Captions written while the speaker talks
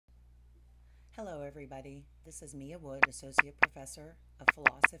Hello, everybody. This is Mia Wood, Associate Professor of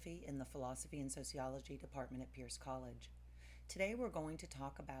Philosophy in the Philosophy and Sociology Department at Pierce College. Today we're going to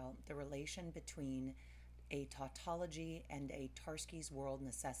talk about the relation between a tautology and a Tarski's world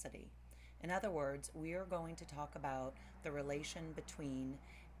necessity. In other words, we are going to talk about the relation between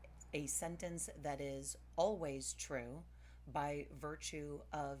a sentence that is always true by virtue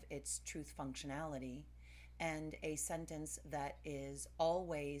of its truth functionality and a sentence that is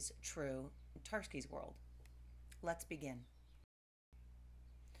always true in Tarski's world. Let's begin.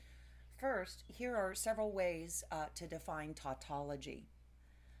 First, here are several ways to define tautology.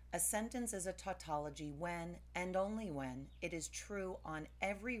 A sentence is a tautology when, and only when, it is true on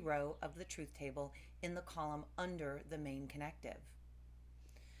every row of the truth table in the column under the main connective.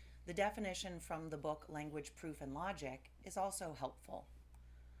 The definition from the book Language, Proof, and Logic is also helpful.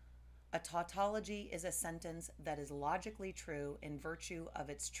 A tautology is a sentence that is logically true in virtue of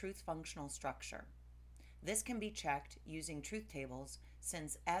its truth functional structure. This can be checked using truth tables,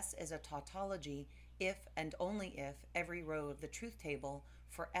 since S is a tautology if and only if every row of the truth table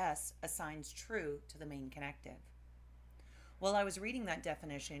for S assigns true to the main connective. While I was reading that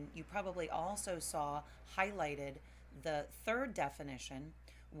definition, you probably also saw highlighted the third definition,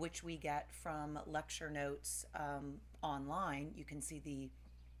 which we get from lecture notes online. You can see the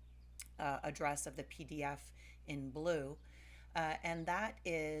address of the PDF in blue, and that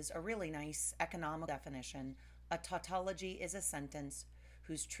is a really nice economic definition. A tautology is a sentence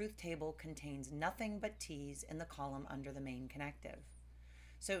whose truth table contains nothing but T's in the column under the main connective.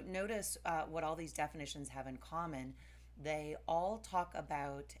 So notice what all these definitions have in common. They all talk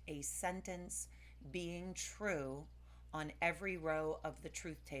about a sentence being true on every row of the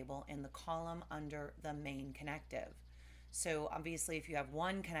truth table in the column under the main connective. So obviously if you have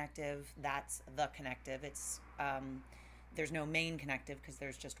one connective, that's the connective. There's no main connective because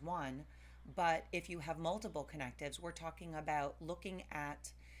there's just one. But if you have multiple connectives, we're talking about looking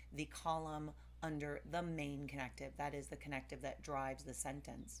at the column under the main connective. That is the connective that drives the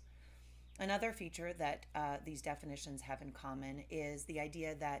sentence. Another feature that these definitions have in common is the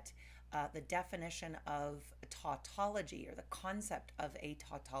idea that the definition of tautology, or the concept of a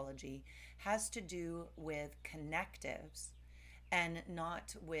tautology, has to do with connectives and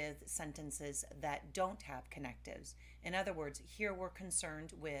not with sentences that don't have connectives. In other words, here we're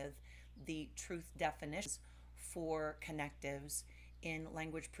concerned with the truth definitions for connectives. In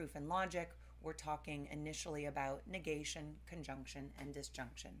language, proof, and logic, we're talking initially about negation, conjunction, and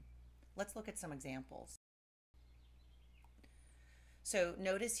disjunction. Let's look at some examples. So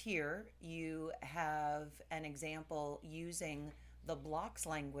notice here you have an example using the blocks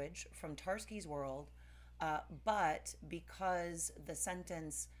language from Tarski's world, but because the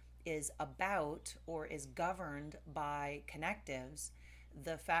sentence is about or is governed by connectives,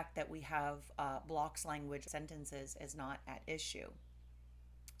 the fact that we have blocks language sentences is not at issue.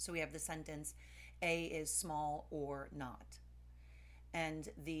 So we have the sentence, A is small or not. And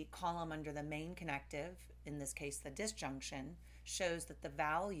the column under the main connective, in this case the disjunction, shows that the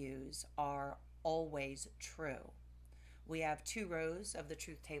values are always true. We have two rows of the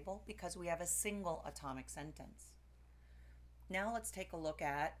truth table because we have a single atomic sentence. Now let's take a look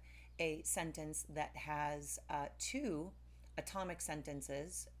at a sentence that has two atomic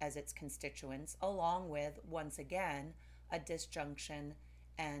sentences as its constituents, along with, once again, a disjunction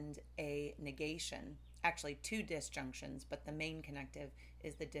and a negation. Actually, two disjunctions, but the main connective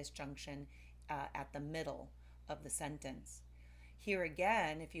is the disjunction at the middle of the sentence. Here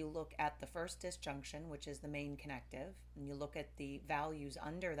again, if you look at the first disjunction, which is the main connective, and you look at the values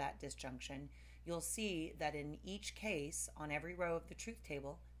under that disjunction, you'll see that in each case, on every row of the truth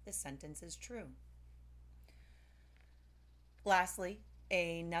table, the sentence is true. Lastly,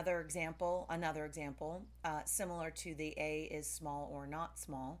 another example, similar to the A is small or not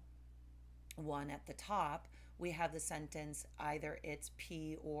small, one at the top, we have the sentence either it's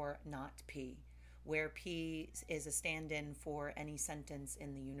P or not P, where P is a stand-in for any sentence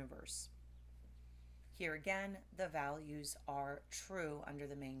in the universe. Here again, the values are true under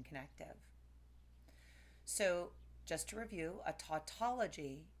the main connective. So just to review, a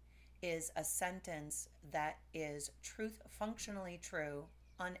tautology is a sentence that is truth functionally true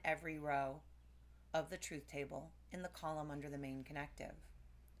on every row of the truth table in the column under the main connective.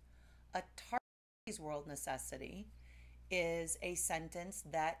 A Tarski's world necessity is a sentence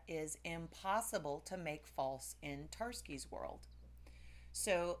that is impossible to make false in Tarski's world.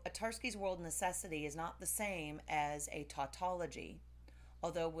 So a Tarski's world necessity is not the same as a tautology,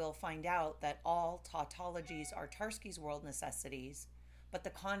 although we'll find out that all tautologies are Tarski's world necessities, but the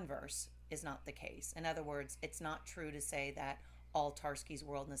converse is not the case. In other words, it's not true to say that all Tarski's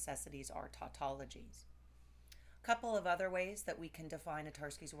world necessities are tautologies. A couple of other ways that we can define a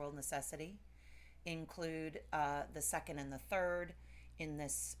Tarski's world necessity include the second and the third in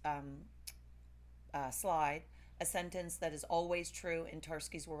this slide. A sentence that is always true in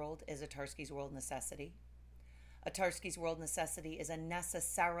Tarski's world is a Tarski's world necessity. A Tarski's world necessity is a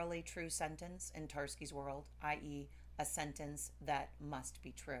necessarily true sentence in Tarski's world, i.e., a sentence that must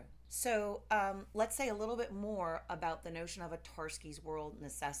be true. So let's say a little bit more about the notion of a Tarski's world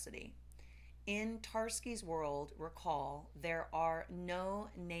necessity. In Tarski's world, recall, there are no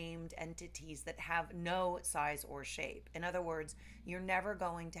named entities that have no size or shape. In other words, you're never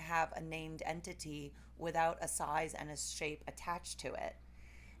going to have a named entity without a size and a shape attached to it.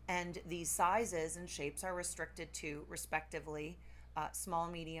 And these sizes and shapes are restricted to, respectively, small,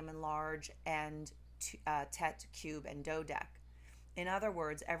 medium, and large, and tet, cube, and dodec. In other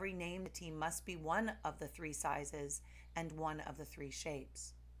words, every named entity must be one of the three sizes and one of the three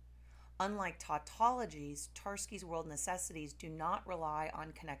shapes. Unlike tautologies, Tarski's world necessities do not rely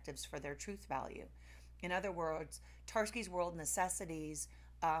on connectives for their truth value. In other words, Tarski's world necessities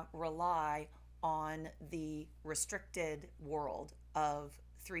rely on the restricted world of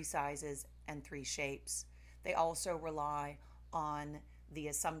three sizes and three shapes. They also rely on the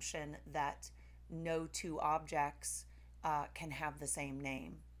assumption that no two objects can have the same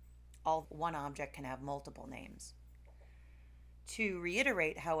name. One object can have multiple names. To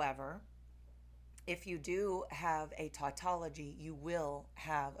reiterate, however, if you do have a tautology, you will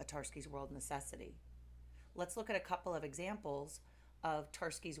have a Tarski's world necessity. Let's look at a couple of examples of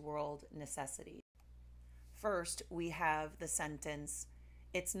Tarski's world necessities. First, we have the sentence,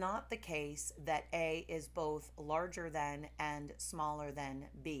 "It's not the case that A is both larger than and smaller than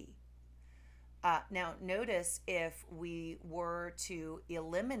B." Now, notice if we were to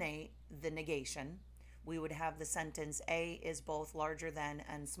eliminate the negation, we would have the sentence, A is both larger than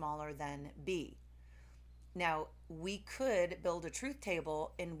and smaller than B. Now, we could build a truth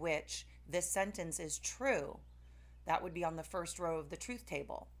table in which this sentence is true. That would be on the first row of the truth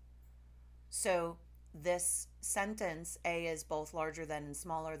table. So this sentence, A is both larger than and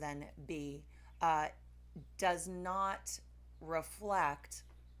smaller than B, does not reflect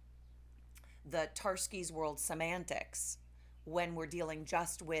the Tarski's world semantics when we're dealing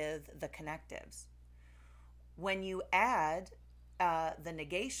just with the connectives. When you add the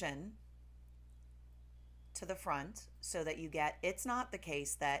negation to the front so that you get, it's not the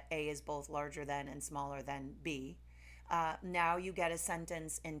case that A is both larger than and smaller than B, now you get a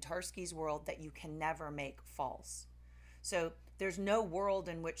sentence in Tarski's world that you can never make false. So there's no world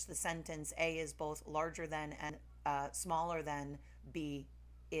in which the sentence A is both larger than and smaller than B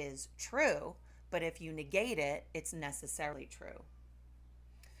is true, but if you negate it, it's necessarily true.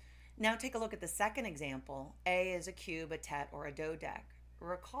 Now take a look at the second example. A is a cube, a tet, or a dodec.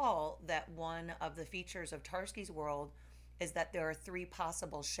 Recall that one of the features of Tarski's world is that there are three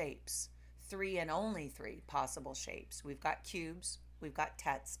possible shapes, three and only three possible shapes. We've got cubes, we've got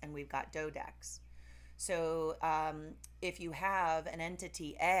tets, and we've got dodecs. So if you have an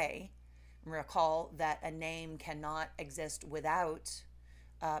entity A, recall that a name cannot exist without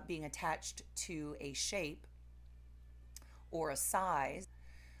being attached to a shape or a size,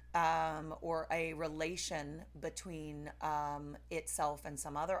 or a relation between itself and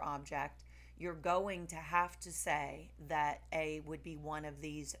some other object, you're going to have to say that A would be one of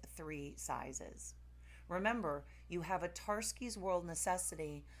these three sizes. Remember, you have a Tarski's world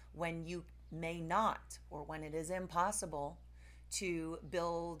necessity when you may not, or when it is impossible, to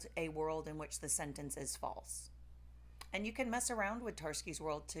build a world in which the sentence is false. And you can mess around with Tarski's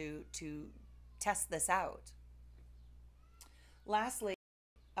world to test this out. Lastly,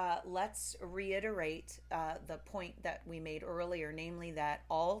 let's reiterate the point that we made earlier, namely that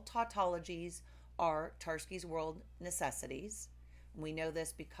all tautologies are Tarski's world necessities. We know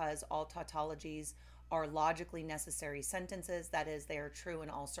this because all tautologies are logically necessary sentences. That is, they are true in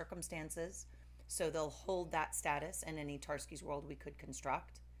all circumstances. So they'll hold that status in any Tarski's world we could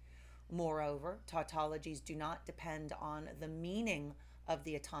construct. Moreover, tautologies do not depend on the meaning of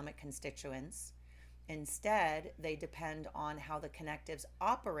the atomic constituents. Instead, they depend on how the connectives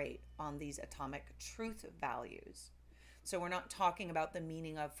operate on these atomic truth values. So we're not talking about the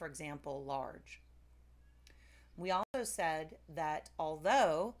meaning of, for example, large. We also said that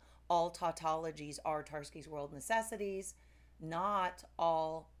although all tautologies are Tarski's world necessities, not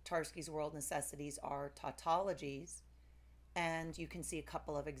all Tarski's world necessities are tautologies. And you can see a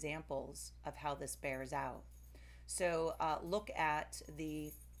couple of examples of how this bears out. So look at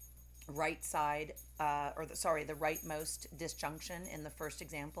the right side, the rightmost disjunction in the first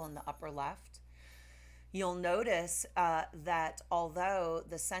example in the upper left. You'll notice that although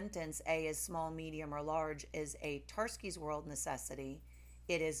the sentence A is small, medium, or large is a Tarski's world necessity,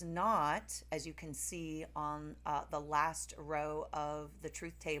 it is not, as you can see on the last row of the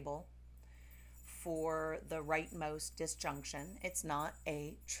truth table for the rightmost disjunction, it's not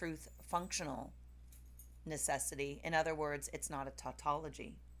a truth functional necessity. In other words, it's not a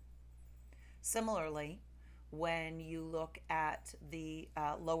tautology. Similarly, when you look at the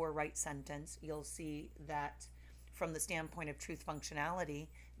lower right sentence, you'll see that from the standpoint of truth functionality,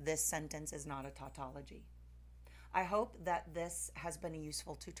 this sentence is not a tautology. I hope that this has been a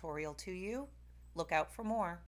useful tutorial to you. Look out for more.